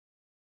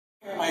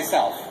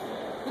myself.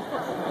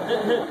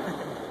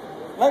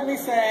 Let me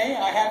say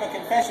I have a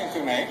confession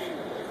to make.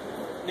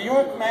 New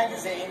York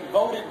Magazine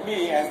voted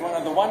me as one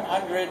of the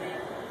 100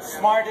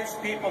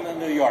 smartest people in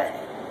New York.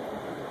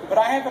 But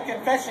I have a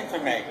confession to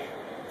make.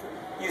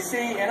 You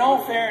see, in all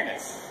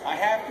fairness, I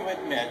have to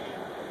admit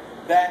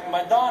that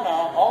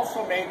Madonna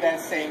also made that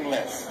same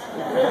list.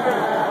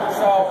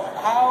 So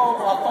how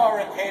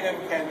authoritative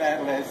can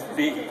that list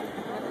be?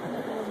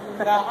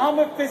 Now, I'm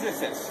a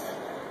physicist.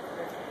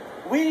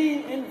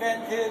 We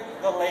invented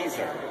the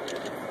laser.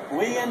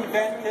 We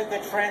invented the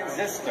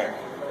transistor.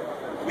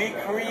 We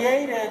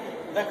created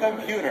the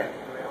computer.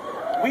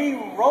 We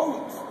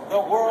wrote the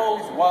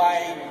World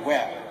Wide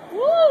Web.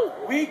 Woo!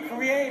 We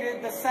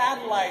created the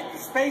satellite, the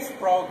space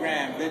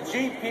program, the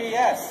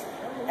GPS,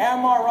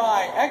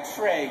 MRI,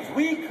 X-rays.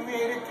 We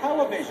created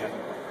television.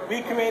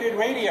 We created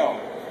radio.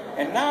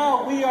 And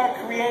now we are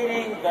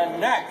creating the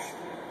next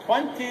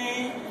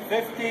 20,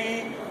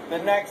 50, the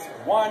next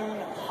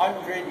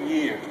 100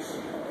 years.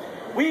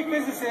 We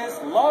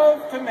physicists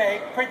love to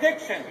make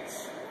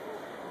predictions.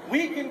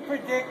 We can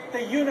predict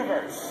the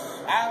universe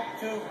out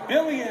to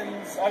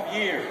billions of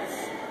years.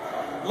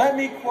 Let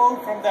me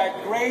quote from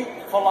that great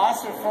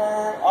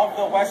philosopher of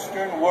the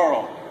Western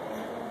world,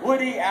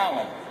 Woody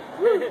Allen.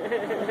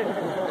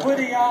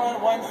 Woody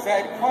Allen once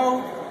said,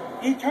 quote,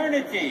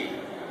 "Eternity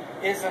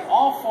is an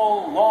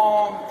awful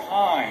long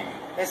time,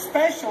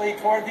 especially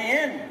toward the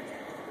end."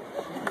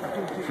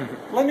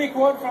 Let me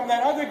quote from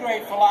that other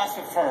great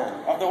philosopher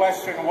of the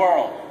Western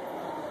world,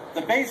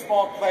 the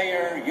baseball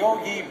player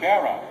Yogi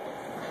Berra.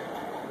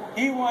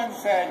 He once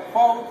said,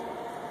 quote,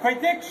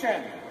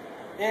 "Prediction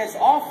is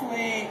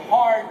awfully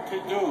hard to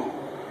do,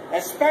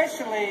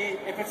 especially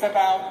if it's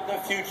about the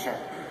future."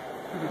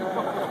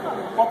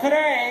 Well,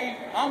 today,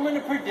 I'm going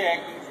to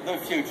predict the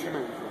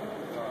future.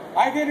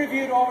 I've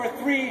interviewed over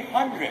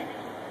 300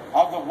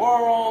 of the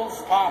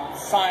world's top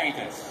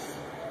scientists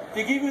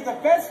to give you the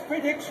best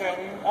prediction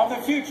of the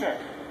future.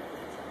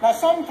 Now,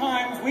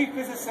 sometimes we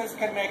physicists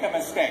can make a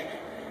mistake.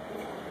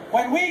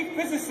 When we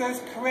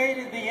physicists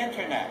created the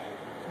internet,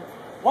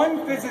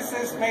 one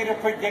physicist made a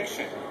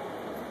prediction.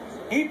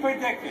 He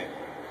predicted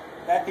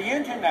that the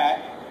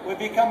internet would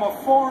become a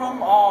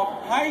forum of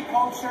high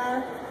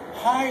culture,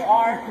 high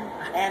art,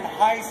 and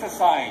high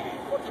society.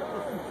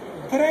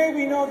 Today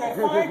we know that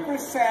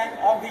 5%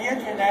 of the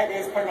internet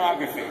is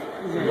pornography.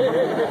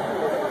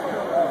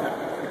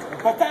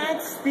 But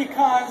that's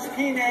because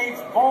teenage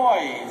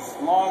boys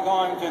log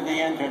on to the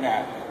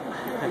internet.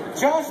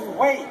 Just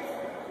wait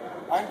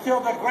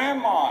until the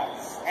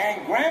grandmas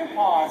and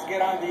grandpas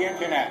get on the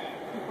internet.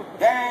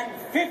 Then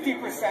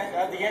 50%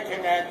 of the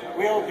internet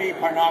will be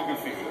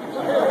pornography.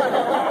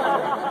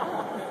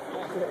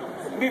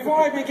 Before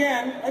I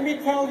begin, let me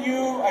tell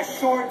you a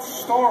short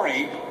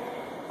story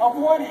of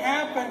what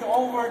happened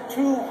over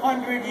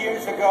 200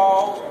 years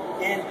ago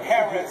in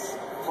Paris,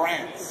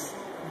 France.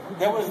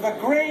 There was the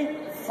Great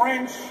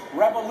French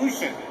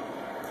Revolution.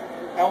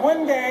 And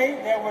one day,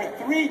 there were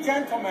 3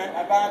 gentlemen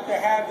about to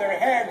have their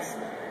heads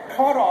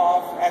cut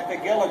off at the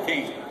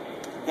guillotine.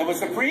 There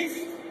was a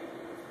priest,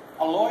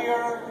 a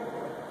lawyer,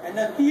 and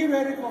a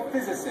theoretical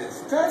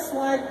physicist, just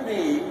like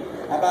me,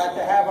 about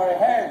to have our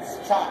heads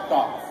chopped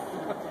off.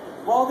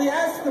 Well, they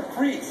asked the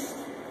priest,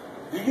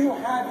 "Do you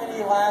have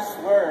any last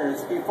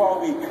words before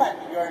we cut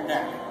your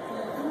neck?"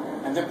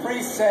 And the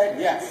priest said,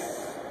 "Yes."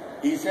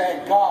 He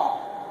said,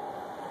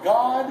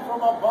 God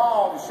from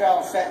above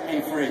shall set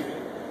me free."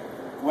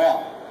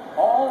 Well,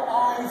 all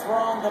eyes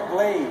were on the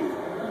blade.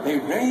 They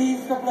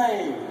raised the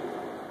blade.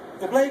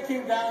 The blade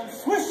came down,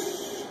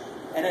 swish,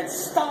 and it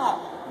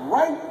stopped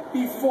right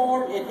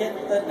before it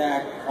hit the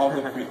neck of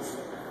the priest.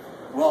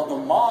 Well, the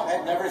mob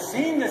had never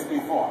seen this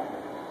before.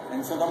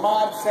 And so the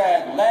mob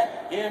said,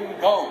 "Let him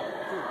go.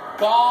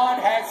 God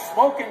has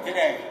spoken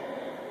today."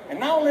 And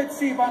now let's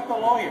see about the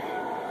lawyer.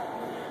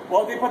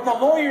 Well, they put the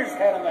lawyer's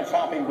head on the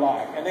chopping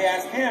block, and they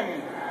asked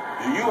him,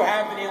 "Do you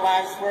have any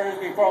last words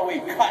before we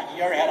cut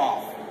your head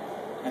off?"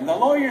 And the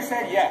lawyer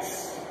said,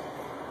 "Yes."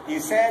 He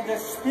said, "The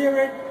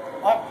spirit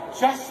of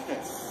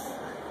justice.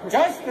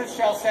 Justice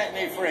shall set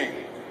me free."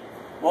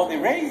 Well, they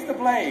raised the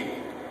blade.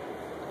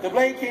 The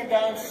blade came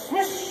down,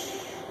 swish,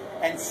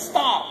 and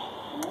stopped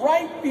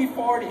right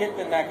before it hit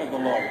the neck of the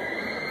lawyer.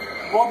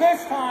 Well,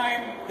 this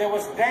time, there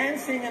was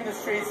dancing in the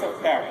streets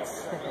of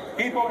Paris.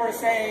 People were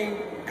saying,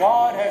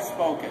 "God has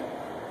spoken.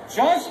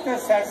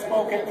 Justice has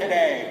spoken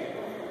today."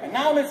 And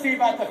now let's see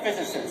about the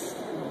physicist.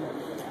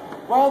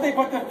 Well, they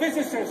put the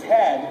physicist's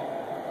head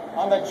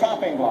on the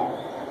chopping block.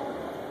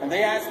 And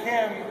they asked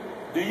him,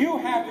 "Do you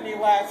have any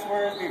last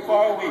words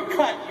before we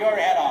cut your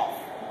head off?"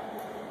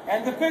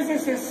 And the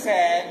physicist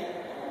said,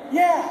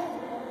 yeah,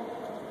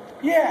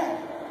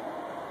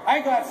 I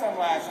got some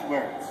last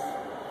words.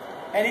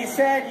 And he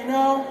said, "You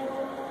know,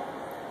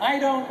 I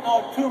don't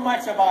know too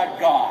much about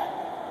God.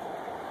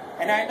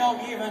 And I know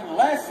even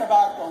less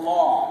about the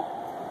law.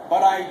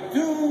 But I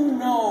do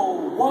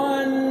know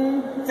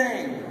one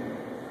thing.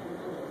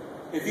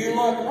 If you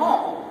look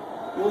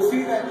up, you'll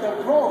see that the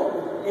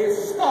rope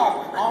is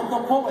stuck on the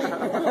pulley.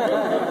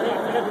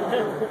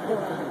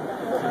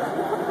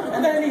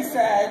 And then he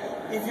said,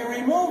 if you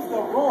remove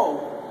the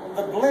rope,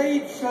 the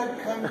blade should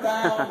come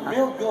down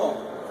real good.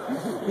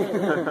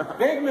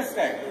 Big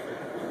mistake.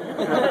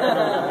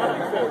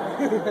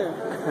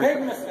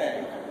 Big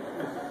mistake.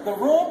 The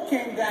rope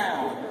came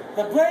down,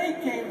 the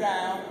blade came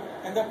down,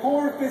 and the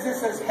poor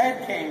physicist's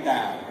head came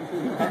down.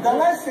 And the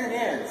lesson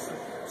is,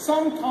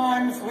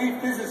 sometimes we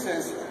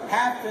physicists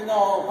have to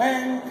know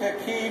when to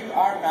keep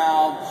our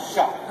mouths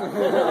shut.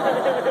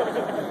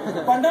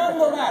 But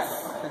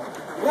nonetheless,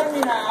 let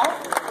me now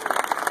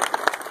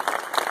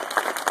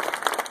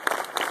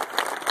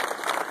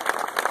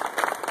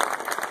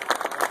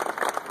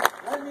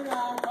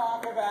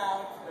talk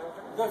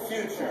about the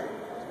future.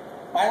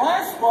 My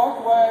last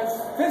book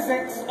was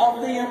Physics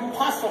of the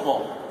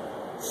Impossible.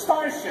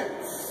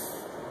 Starships,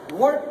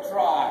 warp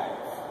drive,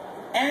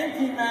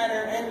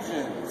 antimatter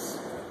engines,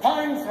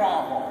 time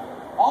travel,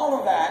 all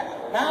of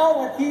that.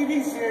 Now a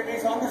TV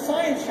series on the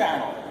Science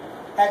Channel.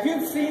 Have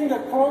you seen the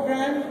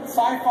program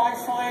Sci-Fi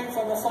Science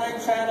on the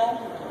Science Channel?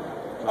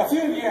 A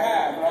few of you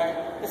have, right?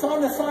 It's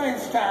on the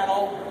Science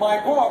Channel. My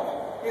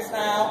book is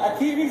now a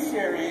TV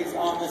series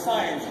on the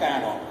Science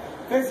Channel.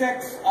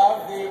 Physics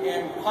of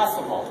the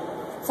Impossible.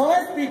 So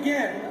let's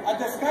begin a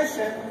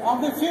discussion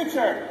of the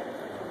future.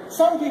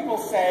 Some people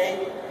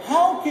say,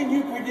 how can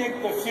you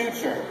predict the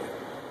future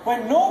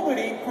when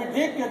nobody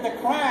predicted the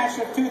crash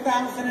of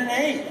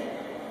 2008?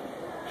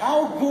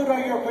 How good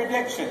are your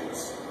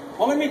predictions?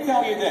 Well, let me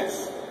tell you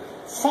this.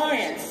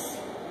 Science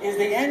is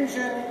the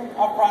engine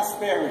of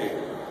prosperity.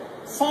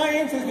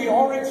 Science is the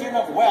origin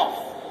of wealth.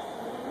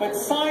 But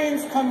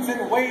science comes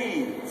in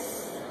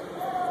waves.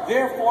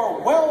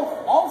 Therefore,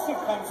 wealth also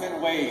comes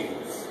in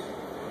waves.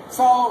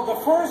 So the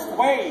first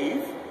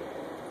wave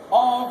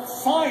of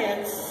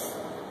science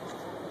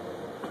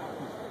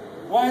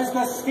was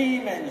the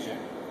steam engine.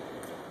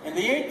 In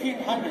the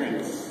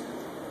 1800s,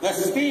 the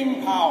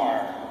steam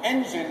power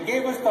engine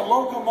gave us the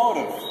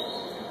locomotive.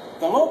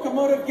 The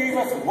locomotive gave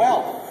us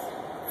wealth,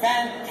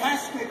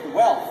 fantastic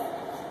wealth,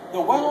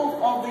 the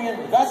wealth of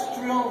the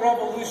Industrial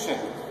Revolution.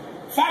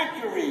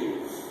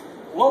 Factories,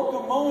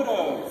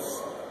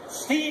 locomotives,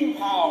 steam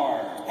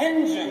power,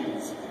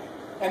 engines,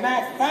 and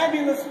that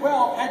fabulous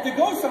wealth had to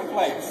go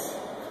someplace.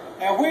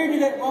 And where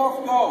did that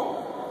wealth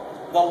go?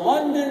 The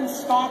London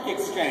Stock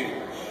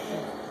Exchange.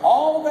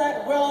 All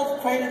that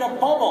wealth created a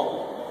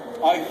bubble,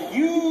 a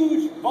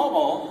huge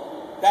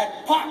bubble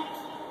that popped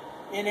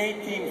in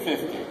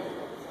 1850.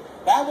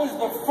 That was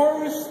the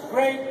first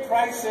great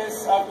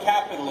crisis of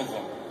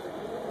capitalism.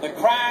 The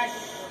crash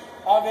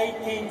of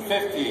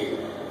 1850,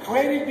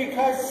 created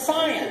because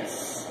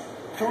science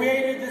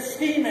created the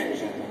steam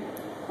engine,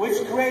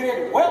 which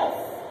created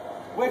wealth,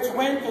 which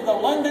went to the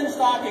London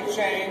Stock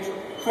Exchange,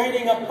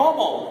 creating a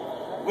bubble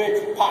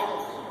which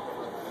popped.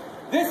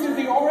 This is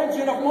the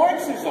origin of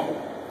Marxism.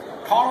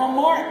 Karl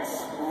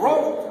Marx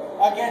wrote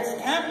against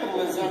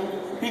capitalism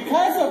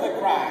because of the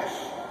crash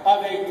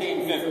of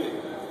 1850.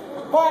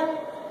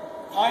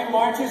 But time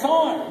marches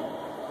on.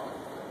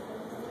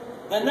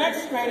 The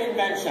next great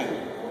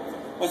invention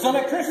was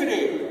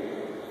electricity,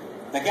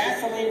 the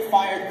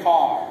gasoline-fired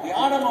car, the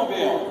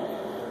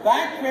automobile.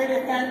 That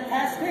created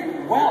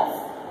fantastic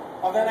wealth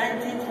of the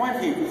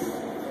 1920s.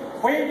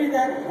 Where did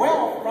that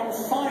wealth from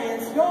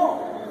science go?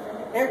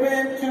 It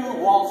went to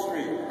Wall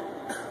Street,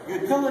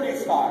 utility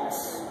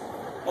stocks,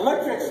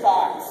 electric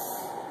stocks,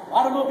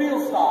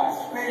 automobile stocks,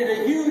 created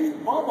a huge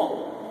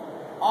bubble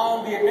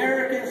on the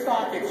American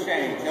Stock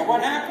Exchange. And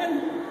what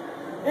happened?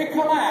 It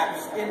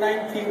collapsed in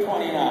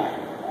 1929.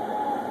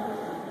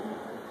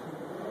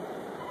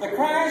 The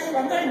crash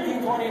of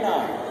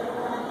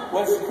 1929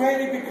 was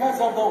created because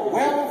of the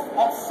wealth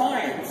of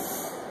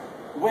science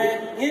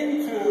went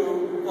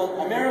into the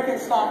American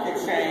Stock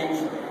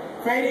Exchange,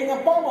 creating a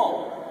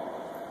bubble.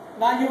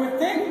 Now you would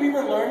think we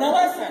would learn a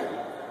lesson.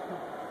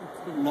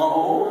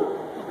 No.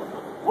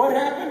 What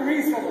happened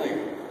recently?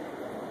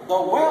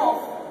 The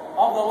wealth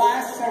of the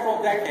last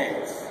several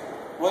decades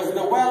was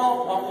the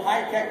wealth of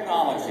high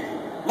technology.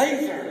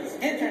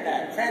 Lasers,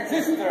 internet,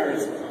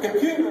 transistors,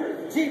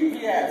 computers,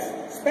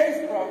 GPS,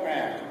 space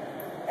program.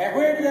 And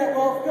where did that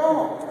wealth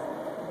go?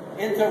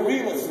 Into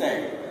real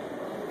estate.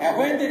 And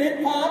when did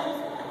it pop?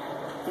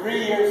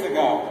 3 years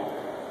ago.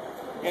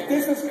 If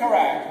this is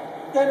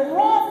correct, then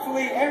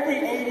roughly every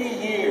 80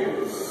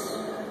 years,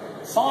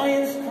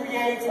 science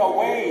creates a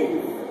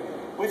wave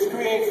which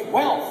creates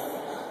wealth.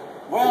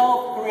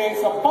 Wealth creates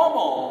a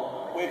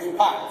bubble which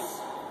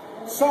pops.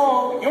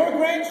 So your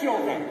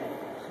grandchildren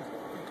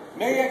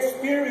may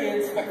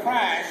experience the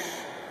crash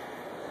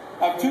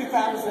of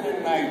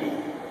 2090.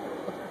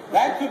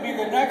 That could be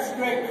the next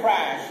great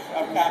crash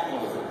of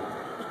capitalism.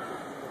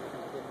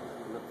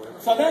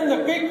 So then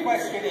the big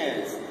question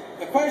is,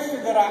 the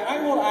question that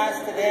I will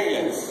ask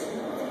today is,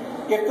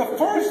 if the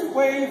first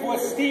wave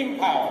was steam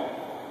power,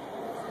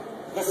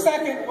 the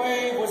second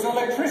wave was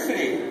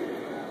electricity,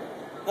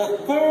 the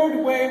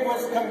third wave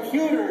was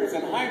computers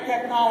and high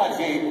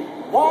technology,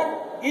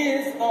 what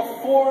is the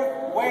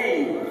fourth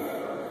wave?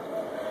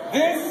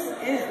 This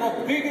is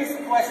the biggest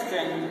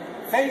question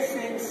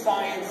facing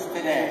science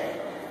today?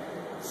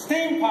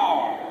 Steam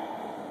power,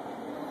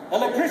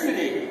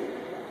 electricity,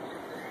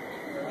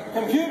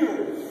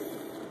 computers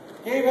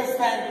gave us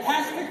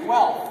fantastic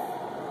wealth.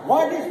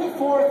 What is the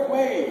fourth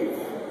wave?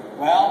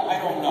 Well, I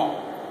don't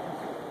know.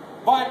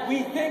 But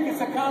we think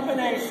it's a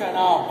combination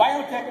of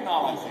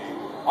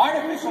biotechnology,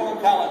 artificial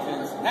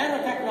intelligence,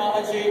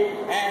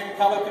 nanotechnology, and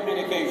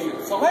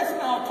telecommunications. So let's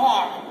now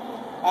talk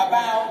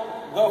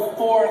about the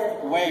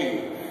fourth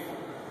wave.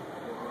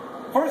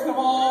 First of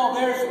all,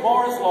 there's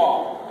Moore's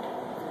Law.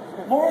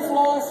 Moore's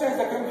Law says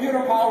the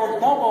computer power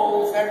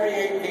doubles every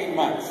 18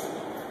 months.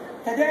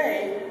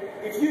 Today,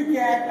 if you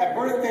get a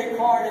birthday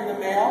card in the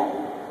mail,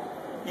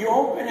 you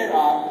open it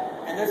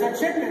up, and there's a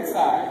chip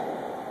inside.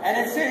 And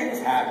it sings,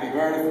 "Happy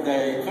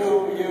birthday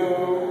to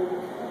you."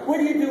 What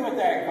do you do with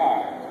that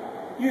card?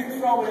 You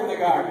throw it in the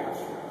garbage.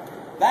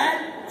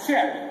 That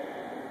chip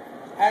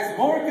has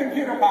more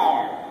computer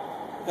power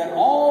than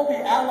all the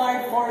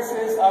Allied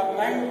forces of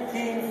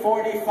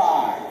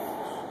 1945.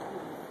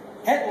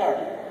 Hitler,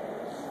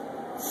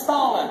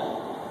 Stalin,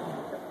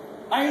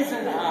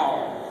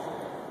 Eisenhower,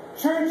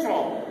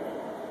 Churchill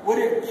would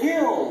have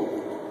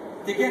killed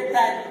to get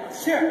that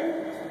chip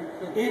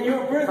in your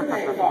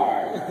birthday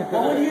card. But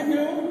what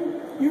do?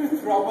 You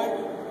throw it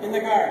in the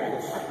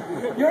garbage.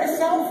 Your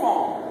cell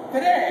phone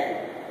today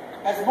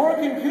has more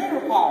computer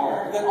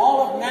power than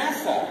all of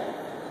NASA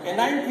in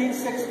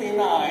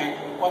 1969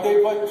 when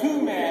they put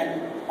 2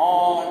 men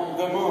on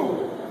the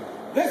moon.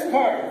 This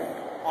curve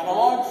on a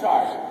log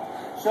chart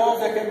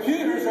shows that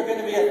computers are going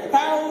to be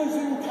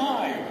 1,000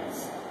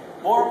 times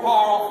more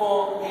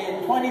powerful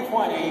in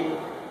 2020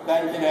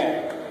 than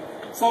today.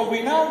 So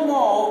we now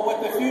know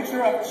what the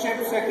future of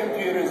chips and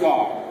computers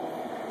are.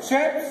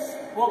 Chips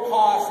will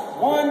cost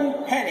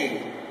 1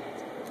 penny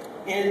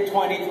in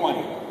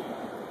 2020,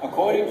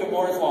 according to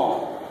Moore's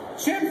Law.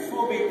 Chips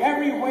will be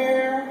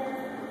everywhere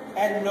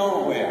and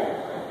nowhere.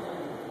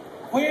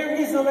 Where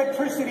is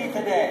electricity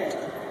today?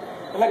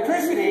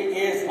 Electricity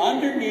is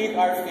underneath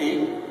our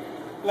feet.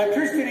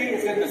 Electricity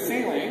is in the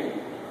ceiling.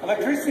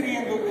 Electricity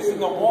is in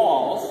the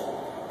walls.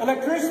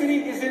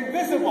 Electricity is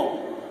invisible.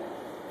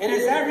 It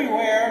is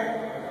everywhere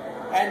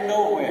and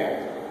nowhere.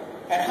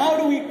 And how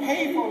do we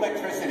pay for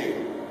electricity?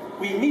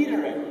 We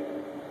meter it.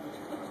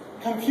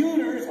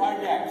 Computers are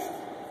next.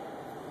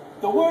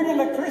 The word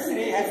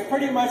electricity has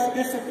pretty much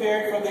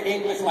disappeared from the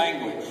English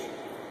language.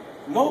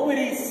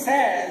 Nobody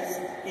says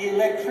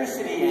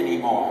electricity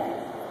anymore.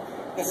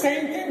 The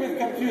same thing with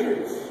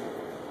computers.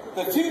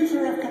 The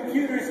future of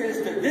computers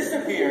is to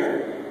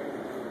disappear.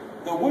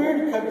 The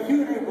word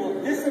computer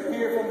will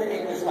disappear from the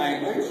English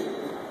language.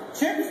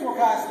 Chips will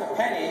cost a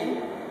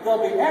penny. They'll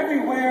be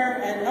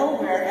everywhere and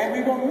nowhere, and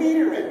we will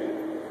meter it.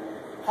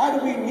 How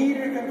do we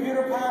meter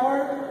computer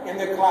power? In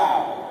the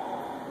cloud.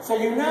 So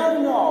you now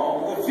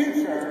know the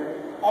future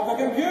of the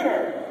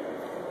computer.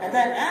 And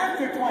then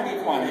after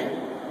 2020,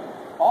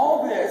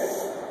 all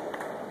this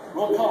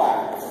will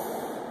collapse.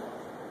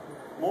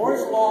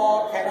 Moore's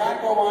Law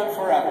cannot go on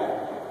forever.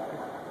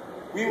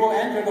 We will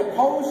enter the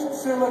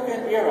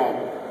post-Silicon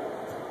era.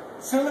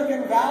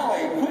 Silicon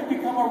Valley could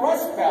become a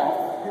rust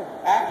belt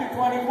after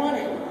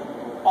 2020.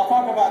 I'll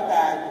talk about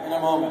that in a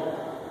moment.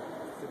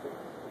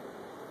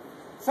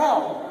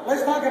 So,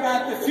 let's talk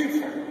about the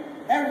future.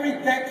 Every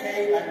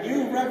decade, a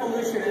new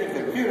revolution in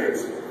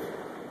computers.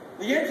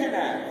 The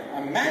Internet,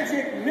 a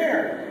magic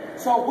mirror.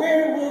 So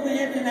where will the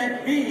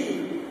Internet be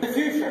in the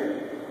future?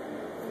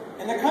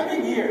 In the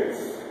coming years,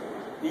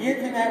 the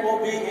Internet will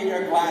be in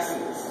your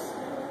glasses.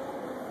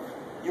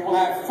 You will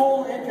have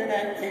full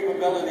Internet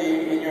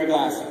capability in your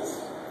glasses.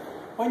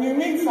 When you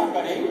meet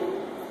somebody,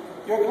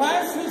 your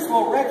glasses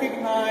will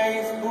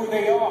recognize who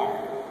they are.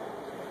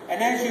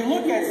 And as you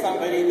look at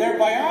somebody, their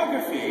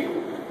biography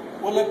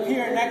will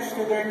appear next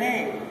to their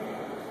name.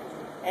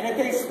 And if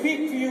they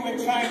speak to you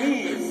in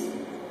Chinese,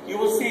 you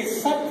will see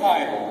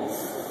subtitles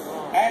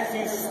as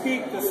you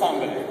speak to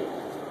somebody.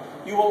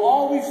 You will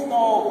always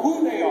know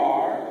who they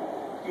are.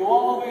 You will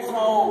always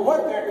know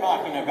what they're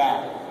talking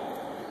about.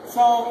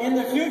 So in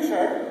the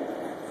future,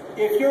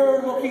 if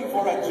you're looking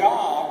for a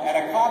job at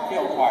a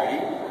cocktail party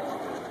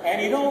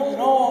and you don't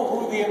know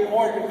who the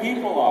important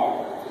people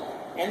are,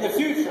 in the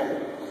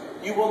future,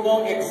 you will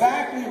know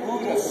exactly who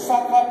to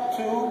suck up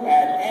to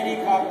at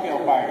any cocktail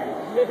party.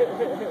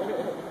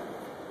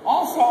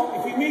 Also,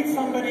 if you meet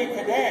somebody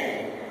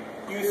today,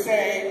 you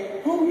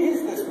say, who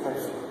is this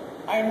person?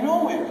 I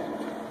know him.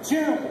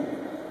 Jim,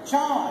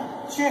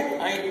 John, Chick,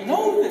 I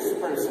know this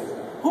person.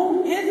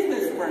 Who is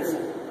this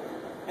person?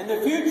 In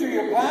the future,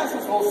 your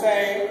glasses will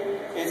say,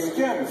 it's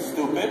Jim,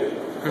 stupid.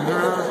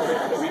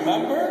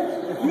 Remember?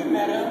 You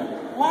met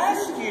him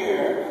last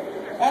year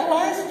at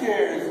last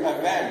year's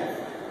event.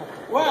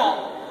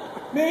 Well,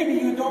 maybe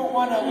you don't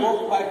want to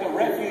look like a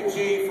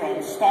refugee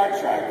from Star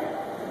Trek.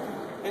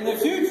 In the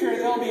future,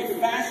 they'll be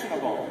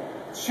fashionable.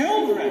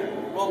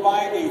 Children will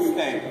buy these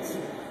things.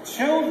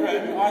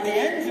 Children are the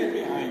engine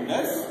behind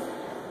this.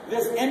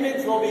 This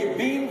image will be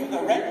beamed to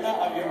the retina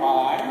of your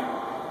eye.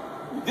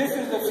 This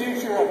is the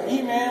future of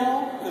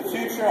email, the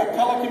future of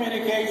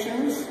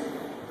telecommunications,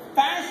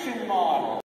 fashion models.